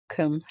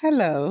welcome.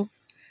 Hello,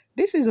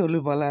 this is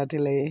Olubola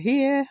Adeleye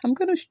here. I'm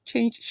going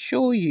to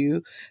show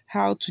you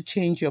how to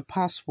change your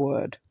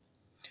password.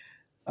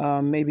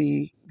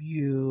 Maybe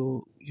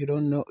you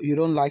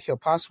don't like your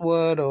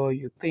password, or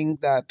you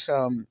think that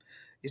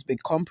it's been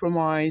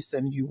compromised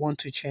and you want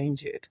to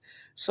change it.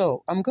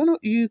 So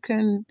you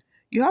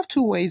have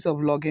two ways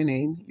of logging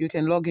in. You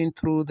can log in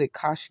through the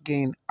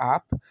Kashgain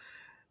app.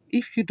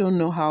 If you don't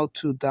know how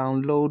to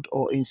download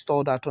or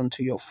install that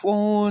onto your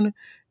phone,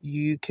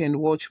 you can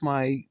watch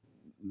my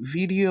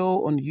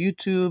video on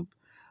YouTube,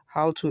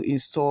 how to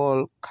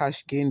install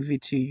Kashgain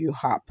VTU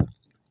app.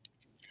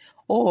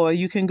 Or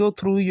you can go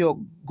through your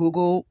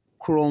Google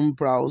Chrome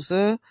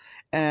browser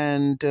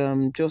and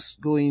just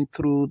going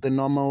through the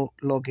normal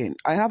login.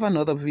 I have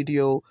another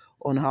video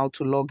on how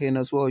to log in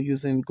as well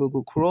using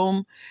Google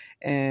Chrome,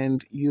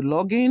 and you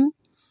log in.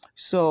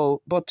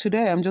 So, but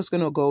today I'm just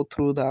going to go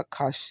through the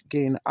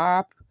Kashgain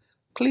app,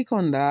 click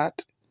on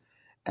that,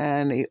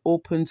 and it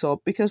opens up,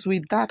 because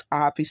with that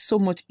app it's so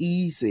much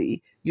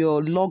easy.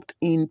 You're logged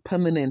in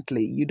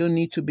permanently. You don't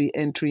need to be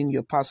entering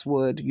your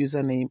password,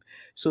 username.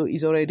 So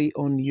it's already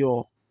on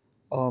your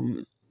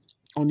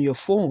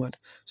phone.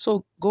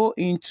 So go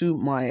into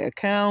my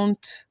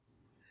account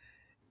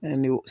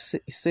and you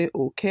say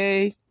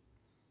okay,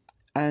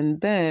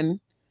 and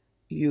then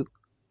you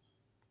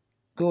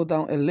go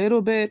down a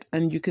little bit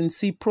and you can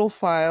see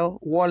profile,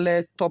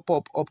 wallet, top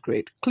up,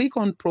 upgrade. Click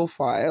on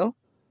profile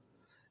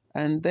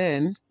and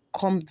then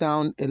come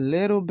down a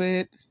little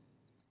bit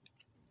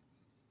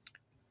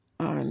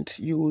and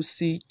you will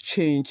see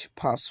change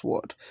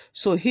password.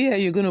 So here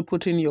you're going to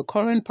put in your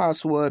current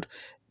password,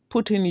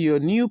 put in your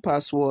new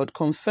password,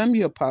 confirm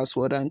your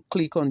password, and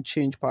click on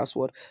change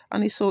password.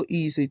 And it's so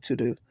easy to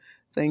do.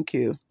 Thank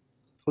you.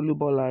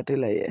 Olubola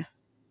Adeleye.